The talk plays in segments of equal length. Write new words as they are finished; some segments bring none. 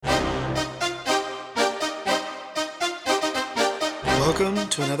Welcome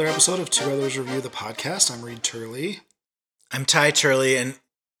to another episode of Two Brothers Review the Podcast. I'm Reed Turley. I'm Ty Turley, and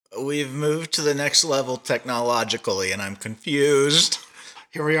we've moved to the next level technologically, and I'm confused.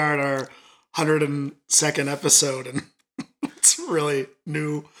 Here we are at our 102nd episode, and it's really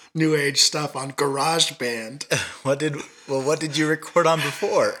new age stuff on GarageBand. What did you record on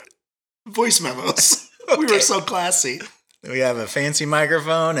before? Voice memos. Okay. We were so classy. We have a fancy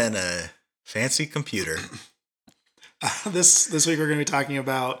microphone and a fancy computer. This week we're going to be talking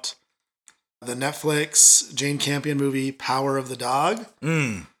about the Netflix Jane Campion movie, Power of the Dog.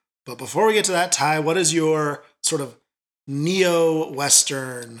 But before we get to that, Ty, what is your sort of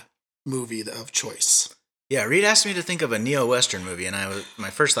neo-Western movie of choice? Yeah, Reed asked me to think of a neo-Western movie, and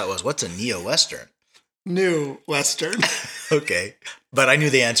my first thought was, what's a neo-Western? New Western. Okay, but I knew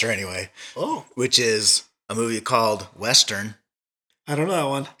the answer anyway. Oh. Which is a movie called Western. I don't know that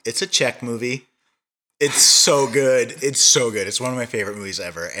one. It's a Czech movie. It's so good. It's one of my favorite movies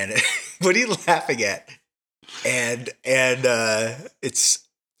ever. And what are you laughing at? And it's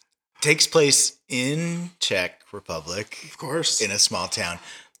takes place in Czech Republic, of course, in a small town,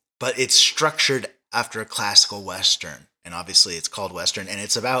 but it's structured after a classical Western. And obviously it's called Western, and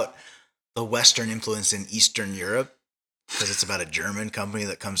it's about the Western influence in Eastern Europe, because it's about a German company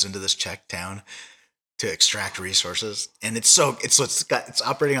that comes into this Czech town to extract resources. And it's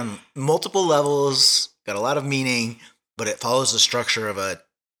operating on multiple levels, got a lot of meaning, but it follows the structure of a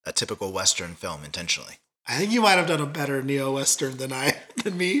typical Western film intentionally. I think you might have done a better neo-Western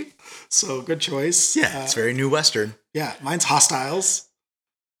than me. So good choice. Yeah, it's very new Western. Yeah, mine's Hostiles.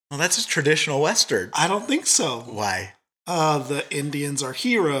 Well, that's a traditional Western. I don't think so. Why? The Indians are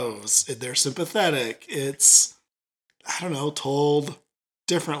heroes. They're sympathetic. It's, I don't know, told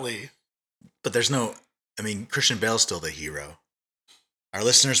differently. But Christian Bale's still the hero. Our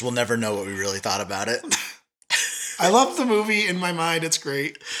listeners will never know what we really thought about it. I love the movie. In my mind, it's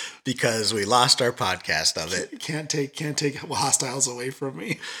great. Because we lost our podcast of it. Can't take Hostiles away from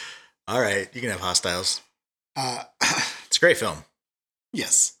me. All right, you can have Hostiles. It's a great film.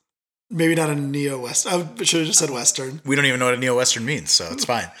 Yes. Maybe not a neo-Western. I should have just said Western. We don't even know what a neo-Western means, so it's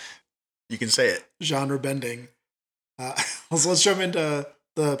fine. You can say it. Genre bending. Let's jump into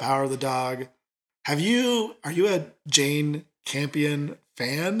the Power of the Dog. Are you a Jane Campion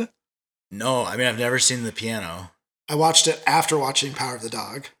fan? No, I've never seen The Piano. I watched it after watching Power of the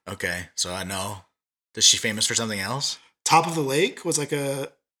Dog. Okay, so I know. Is she famous for something else? Top of the Lake was like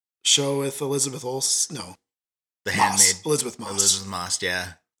a show with Elizabeth Olsen. No. The Handmaid. Elizabeth Moss. Elizabeth Moss,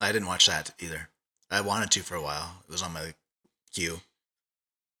 yeah. I didn't watch that either. I wanted to for a while. It was on my queue.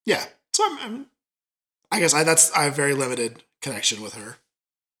 Yeah. So I guess I have very limited connection with her.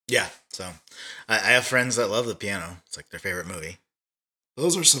 Yeah. So I have friends that love The Piano. It's like their favorite movie.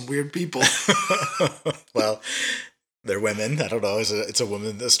 Those are some weird people. Well, they're women. I don't know. It's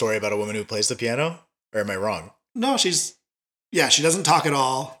a story about a woman who plays the piano? Or am I wrong? No, she doesn't talk at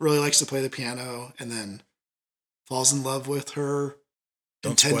all. Really likes to play the piano, and then falls in love with her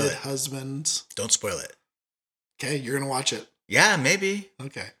intended husband. Don't spoil it. Okay, you're going to watch it. Yeah, maybe.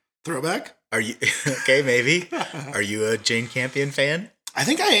 Okay. Throwback? Are you okay, maybe? Are you a Jane Campion fan? I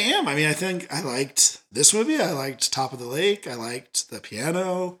think I am. I think I liked this movie. I liked Top of the Lake. I liked The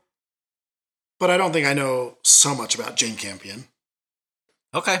Piano. But I don't think I know so much about Jane Campion.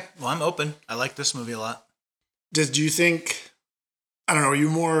 Okay. Well, I'm open. I like this movie a lot. Did you think, I don't know, are you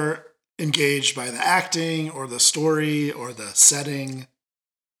more engaged by the acting or the story or the setting?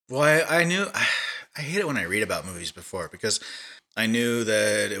 Well, I knew, I hate it when I read about movies before, because I knew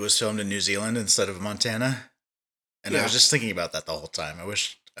that it was filmed in New Zealand instead of Montana. And I was just thinking about that the whole time. I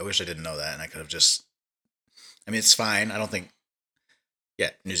wish I didn't know that, and I could have just, it's fine. I don't think,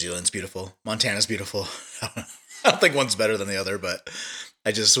 New Zealand's beautiful. Montana's beautiful. I don't think one's better than the other, but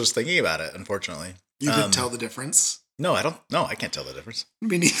I just was thinking about it, unfortunately. You could tell the difference? No, I don't. No, I can't tell the difference.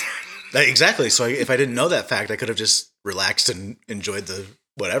 Me neither. Exactly. So if I didn't know that fact, I could have just relaxed and enjoyed the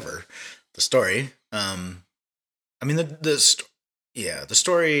story. The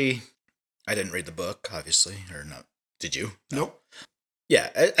story, I didn't read the book, obviously, or not. Did you? No. Nope. Yeah,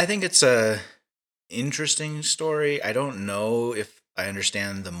 I think it's a interesting story. I don't know if I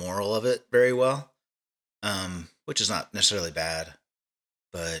understand the moral of it very well, which is not necessarily bad,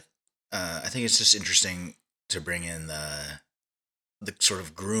 but I think it's just interesting to bring in the sort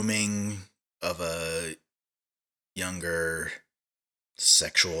of grooming of a younger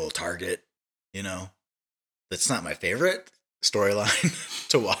sexual target, That's not my favorite storyline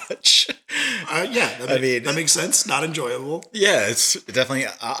to watch. That makes sense. Not enjoyable. Yeah, it's definitely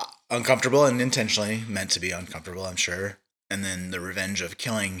uncomfortable and intentionally meant to be uncomfortable, I'm sure. And then the revenge of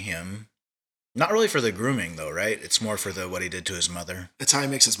killing him Not really for the grooming though, right? It's more for the what he did to his mother. It's how he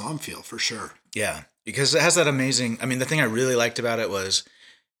makes his mom feel, for sure. Yeah, because it has that amazing. I mean, the thing I really liked about it was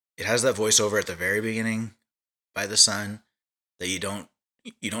it has that voiceover at the very beginning by the son that you don't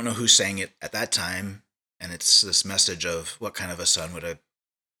know who's saying it at that time, and it's this message of what kind of a son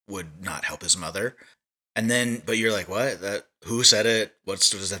would not help his mother, and then but you're like, what? That who said it? What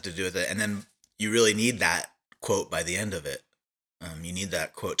does that have to do with it? And then you really need that quote by the end of it. You need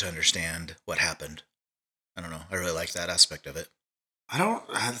that quote to understand what happened. I don't know. I really like that aspect of it.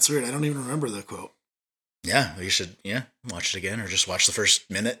 That's weird. I don't even remember the quote. Yeah, you should. Yeah, watch it again, or just watch the first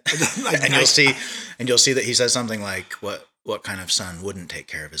minute, and you'll see. And you'll see that he says something like, "What kind of son wouldn't take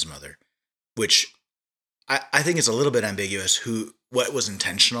care of his mother?" Which I think is a little bit ambiguous. What was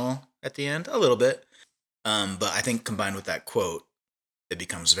intentional at the end, a little bit, but I think combined with that quote, it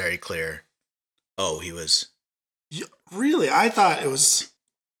becomes very clear. Oh, he was. Really, I thought it was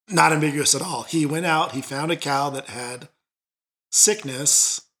not ambiguous at all. He went out. He found a cow that had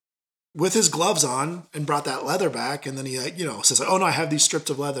sickness with his gloves on and brought that leather back. And then he, says, "Oh no, I have these strips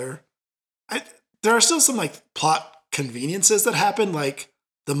of leather." There are still some like plot conveniences that happen, like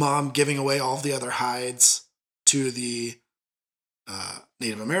the mom giving away all of the other hides to the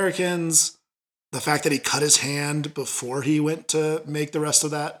Native Americans. The fact that he cut his hand before he went to make the rest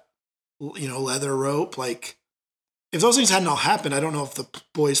of that, leather rope. Like, if those things hadn't all happened, I don't know if the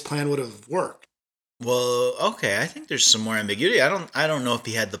boy's plan would have worked. Well, okay. I think there's some more ambiguity. I don't know if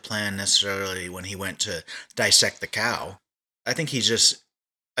he had the plan necessarily when he went to dissect the cow. I think it's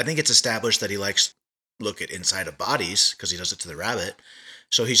established that he likes look at inside of bodies because he does it to the rabbit.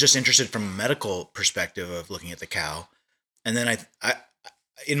 So he's just interested from a medical perspective of looking at the cow. And then I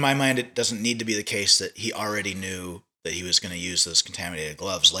in my mind, it doesn't need to be the case that he already knew that he was going to use those contaminated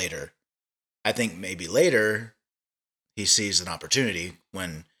gloves later. I think maybe later he sees an opportunity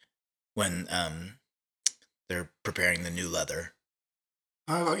when they're preparing the new leather.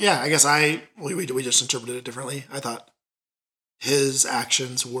 Yeah, I guess we just interpreted it differently. I thought his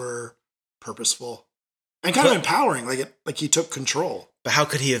actions were purposeful and kind of empowering, like he took control. But how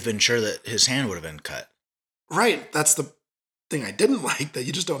could he have been sure that his hand would have been cut? Right, that's the thing I didn't like, that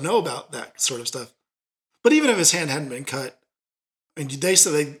you just don't know about that sort of stuff. But even if his hand hadn't been cut, I mean, they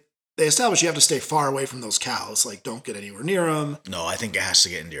establish you have to stay far away from those cows. Like, don't get anywhere near them. No, I think it has to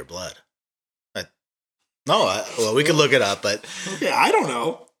get into your blood. Well, we could look it up, but okay, I don't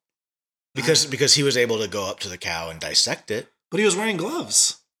know because he was able to go up to the cow and dissect it. But he was wearing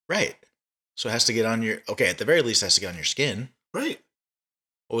gloves, right? So it has to get on your. Okay, at the very least, it has to get on your skin, right?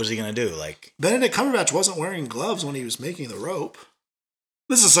 What was he gonna do? Like, Benedict Cumberbatch wasn't wearing gloves when he was making the rope.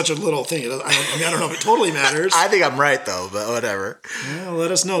 This is such a little thing. I don't know if it totally matters. I think I'm right though, but whatever. Well,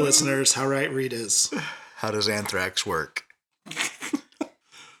 let us know, listeners, how right Reed is. How does anthrax work?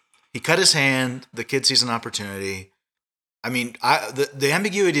 He cut his hand. The kid sees an opportunity. I mean, the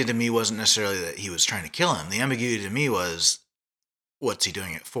ambiguity to me wasn't necessarily that he was trying to kill him. The ambiguity to me was, what's he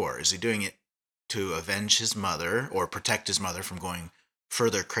doing it for? Is he doing it to avenge his mother or protect his mother from going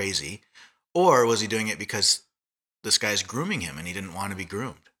further crazy? Or was he doing it because this guy's grooming him and he didn't want to be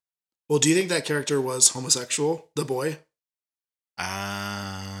groomed? Well, do you think that character was homosexual, the boy?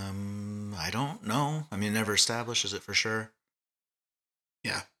 I don't know. I mean, it never establishes it for sure.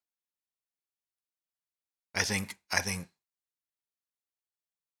 Yeah. I think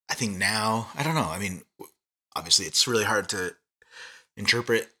now, I don't know. I mean, obviously it's really hard to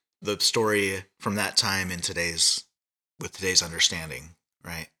interpret the story from that time with today's understanding,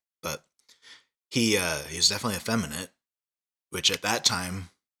 right? But he's definitely effeminate, which at that time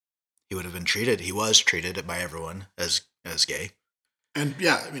he was treated by everyone as gay. And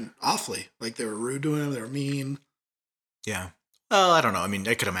yeah, I mean, awfully. Like, they were rude to him, they were mean. Yeah. Well, I don't know. I mean,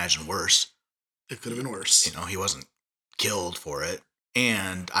 I could imagine worse. It could have been worse. He wasn't killed for it.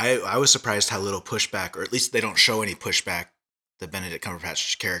 And I was surprised how little pushback, or at least they don't show any pushback that Benedict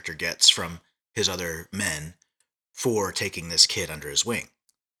Cumberbatch's character gets from his other men for taking this kid under his wing.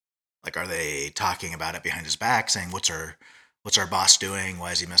 Like, are they talking about it behind his back, saying, what's our boss doing?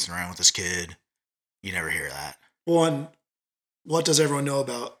 Why is he messing around with this kid? You never hear that. One, what does everyone know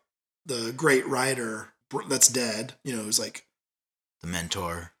about the great writer that's dead? Who's like the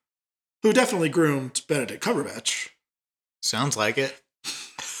mentor, who definitely groomed Benedict Cumberbatch. Sounds like it.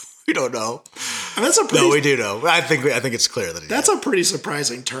 We don't know. I mean, no, we do know. I think it's clear that that's a pretty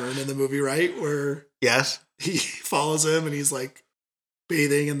surprising turn in the movie, right? Where yes, he follows him and he's like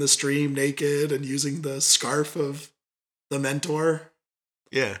bathing in the stream naked and using the scarf of the mentor.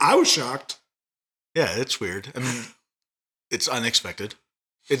 Yeah, I was shocked. Yeah, it's weird. I mean, it's unexpected.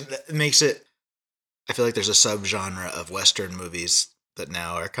 It makes it. I feel like there's a subgenre of Western movies that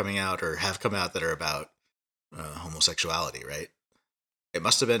now are coming out or have come out that are about homosexuality, right? It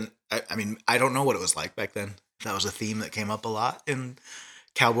must have been. I mean, I don't know what it was like back then. That was a theme that came up a lot in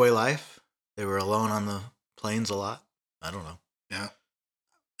cowboy life. They were alone on the plains a lot. I don't know. Yeah,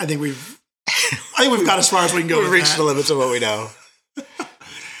 I think we've got as far as we can go. We've reached the limits of what we know.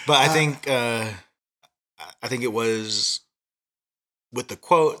 But I think it was with the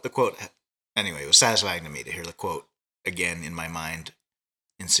quote. The quote, anyway, it was satisfying to me to hear the quote again in my mind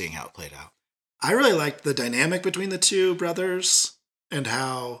and seeing how it played out. I really liked the dynamic between the two brothers and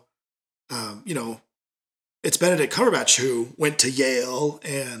how, it's Benedict Cumberbatch who went to Yale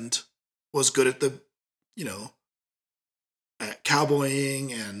and was good at at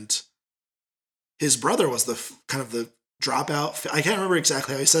cowboying, and his brother was the kind of the dropout. I can't remember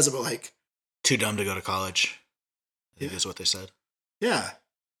exactly how he says it, but like too dumb to go to college, I think is what they said. Yeah,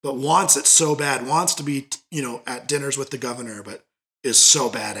 but wants it so bad, wants to be at dinners with the governor, but is so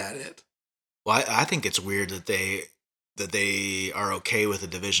bad at it. Well, I think it's weird that they are okay with the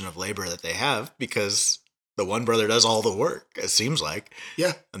division of labor that they have, because the one brother does all the work, it seems like.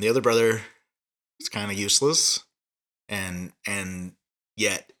 Yeah. And the other brother is kind of useless, and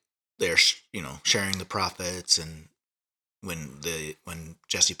yet they're sharing the profits. And when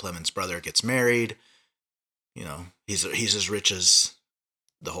Jesse Plemons' brother gets married, he's as rich as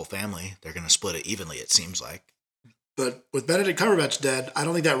the whole family. They're going to split it evenly, it seems like. But with Benedict Cumberbatch dead, I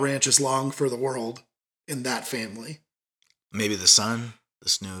don't think that ranch is long for the world in that family. Maybe the son,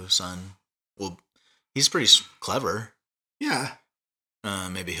 this new son, he's pretty clever. Yeah.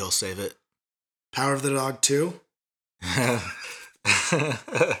 Maybe he'll save it. Power of the Dog 2?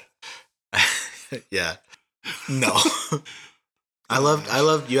 Yeah. No. I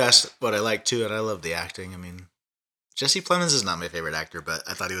love, you asked what I like too, and I love the acting. I mean, Jesse Plemons is not my favorite actor, but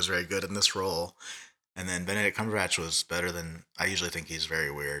I thought he was very good in this role. And then Benedict Cumberbatch was better than, I usually think he's very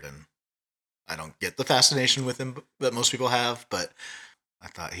weird, and I don't get the fascination with him that most people have, but I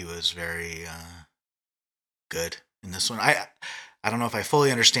thought he was very good in this one. I don't know if I fully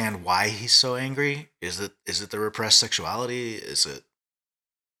understand why he's so angry. Is it the repressed sexuality? Is it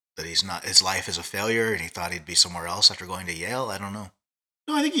that his life is a failure and he thought he'd be somewhere else after going to Yale? I don't know.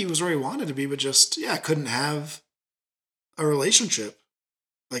 No, I think he was where he wanted to be, but just, couldn't have a relationship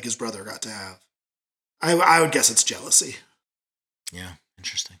like his brother got to have. I would guess it's jealousy. Yeah,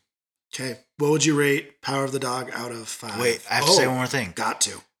 interesting. Okay, what would you rate Power of the Dog out of 5? Wait, I have to say one more thing. Got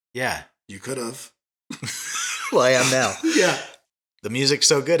to. Yeah. You could have. Well, I am now. Yeah. The music's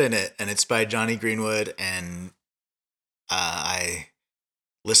so good in it, and it's by Johnny Greenwood, and I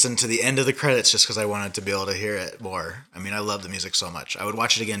listened to the end of the credits just because I wanted to be able to hear it more. I mean, I love the music so much. I would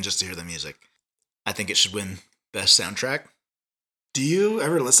watch it again just to hear the music. I think it should win Best Soundtrack. Do you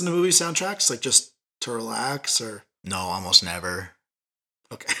ever listen to movie soundtracks, like just to relax, or? No, almost never.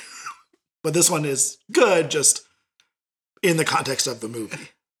 Okay. But this one is good, just in the context of the movie.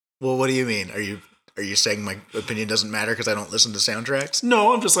 Well, what do you mean? Are you saying my opinion doesn't matter because I don't listen to soundtracks?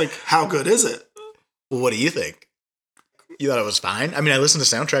 No, I'm just like, how good is it? Well, what do you think? You thought it was fine? I mean, I listen to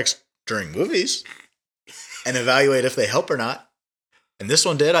soundtracks during movies and evaluate if they help or not. And this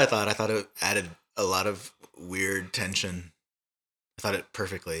one did, I thought. I thought it added a lot of weird tension. I thought it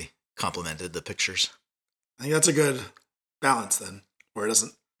perfectly complemented the pictures. I think that's a good balance then, where it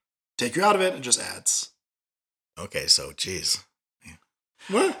doesn't take you out of it and just adds. Okay, so geez.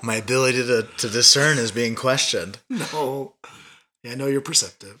 What? My ability to discern is being questioned. No. Yeah, I know you're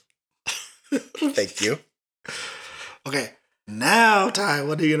perceptive. Thank you. Okay, now, Ty,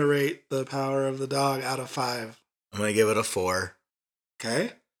 what are you going to rate The Power of the Dog out of 5? I'm going to give it a 4.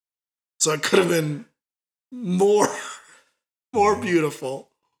 Okay. So it could have been more beautiful,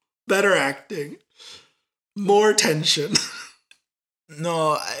 better acting, more tension.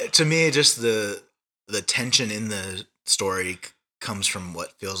 No, to me, just the tension in the story comes from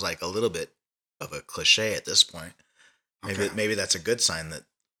what feels like a little bit of a cliche at this point. Maybe that's a good sign that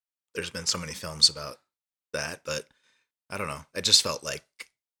there's been so many films about that, but I don't know. It just felt like,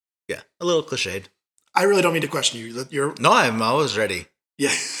 a little cliched. I really don't mean to question you. No, I'm always ready.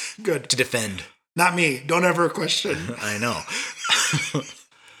 Yeah, good. To defend. Not me. Don't ever question. I know.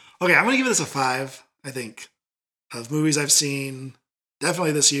 Okay, I'm going to give this a 5, I think, of movies I've seen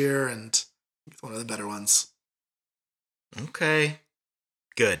definitely this year, and it's one of the better ones. Okay.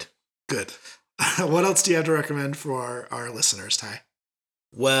 Good. What else do you have to recommend for our listeners, Ty?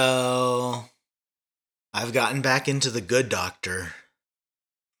 Well, I've gotten back into The Good Doctor.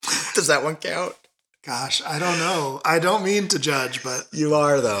 Does that one count? Gosh, I don't know. I don't mean to judge, but... You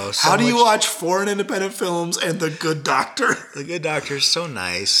are, though. How do you watch foreign independent films and The Good Doctor? The Good Doctor is so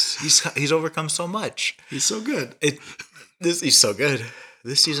nice. He's overcome so much. He's so good. He's so good.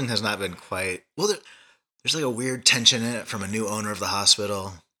 This season has not been quite well. There's like a weird tension in it from a new owner of the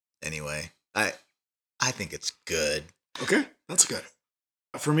hospital. Anyway, I think it's good. Okay, that's good.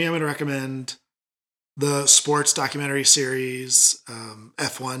 For me, I'm going to recommend the sports documentary series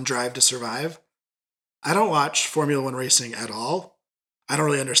F1 Drive to Survive. I don't watch Formula One racing at all. I don't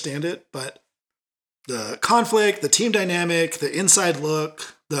really understand it, but the conflict, the team dynamic, the inside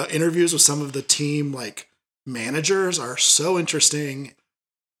look, the interviews with some of the team like managers are so interesting,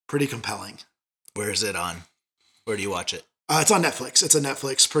 pretty compelling. Where is it on? Where do you watch it? It's on Netflix. It's a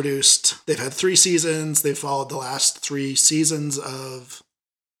Netflix produced. They've had 3 seasons. They've followed the last 3 seasons of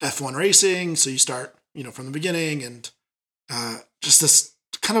F1 racing. So you start, from the beginning, and just this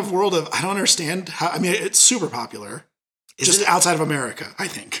kind of world of, I don't understand how, I mean, it's super popular. Just outside of America, I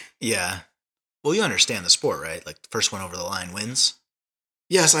think. Yeah. Well, you understand the sport, right? Like the first one over the line wins.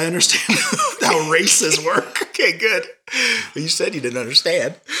 Yes, I understand how races work. Okay, good. You said you didn't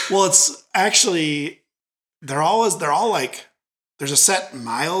understand. Well, it's actually, they're all like, there's a set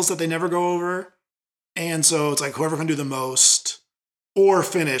miles that they never go over. And so it's like whoever can do the most or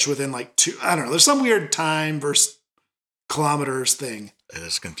finish within like 2, I don't know. There's some weird time versus kilometers thing. It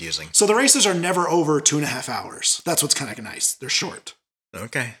is confusing. So the races are never over 2.5 hours. That's what's kind of nice. They're short.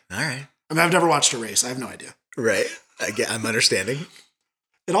 Okay. All right. I mean, I've never watched a race. I have no idea. Right. I'm understanding.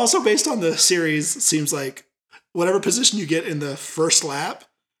 It also, based on the series, seems like whatever position you get in the first lap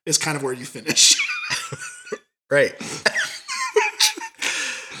is kind of where you finish. Right.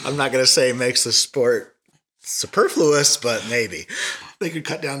 I'm not going to say makes the sport superfluous, but maybe. They could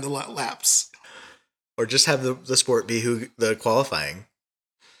cut down the laps. Or just have the sport be the qualifying.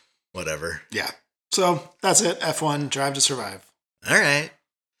 Whatever. Yeah. So that's it. F1 Drive to Survive. All right.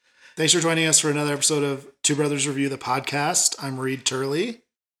 Thanks for joining us for another episode of Two Brothers Review the Podcast. I'm Reed Turley.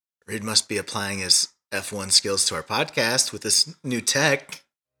 Reed must be applying his F1 skills to our podcast with this new tech.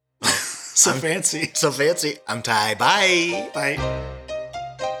 So fancy. So fancy. I'm Ty. Bye. Bye.